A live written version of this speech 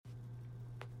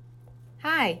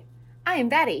Hi, I am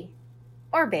Betty,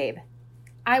 or Babe.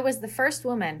 I was the first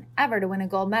woman ever to win a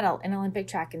gold medal in Olympic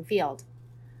track and field.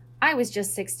 I was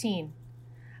just 16.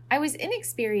 I was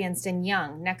inexperienced and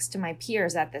young next to my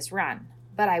peers at this run,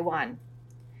 but I won.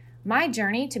 My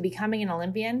journey to becoming an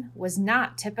Olympian was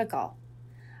not typical.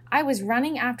 I was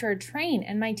running after a train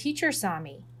and my teacher saw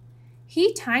me.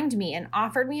 He timed me and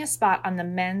offered me a spot on the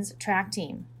men's track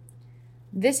team.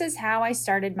 This is how I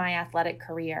started my athletic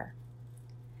career.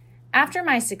 After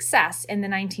my success in the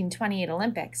 1928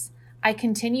 Olympics, I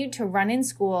continued to run in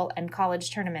school and college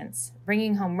tournaments,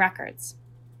 bringing home records.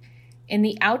 In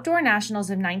the Outdoor Nationals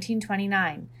of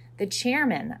 1929, the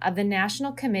chairman of the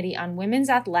National Committee on Women's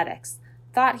Athletics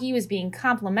thought he was being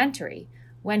complimentary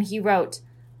when he wrote,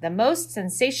 "The most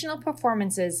sensational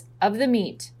performances of the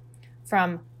meet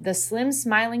from the slim,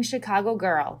 smiling Chicago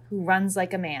girl who runs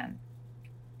like a man."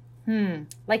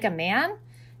 Like a man?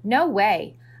 No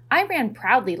way. I ran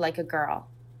proudly like a girl.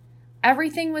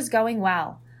 Everything was going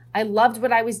well. I loved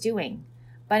what I was doing.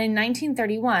 But in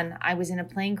 1931, I was in a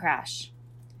plane crash.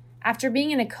 After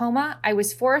being in a coma, I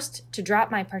was forced to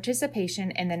drop my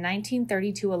participation in the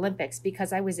 1932 Olympics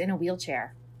because I was in a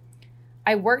wheelchair.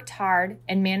 I worked hard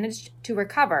and managed to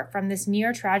recover from this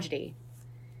near tragedy.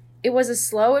 It was a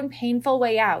slow and painful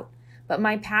way out, but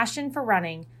my passion for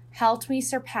running helped me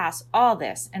surpass all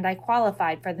this, and I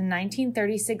qualified for the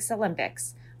 1936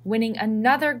 Olympics, winning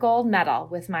another gold medal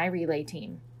with my relay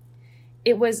team.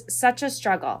 It was such a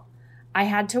struggle. I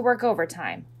had to work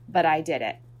overtime, but I did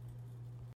it.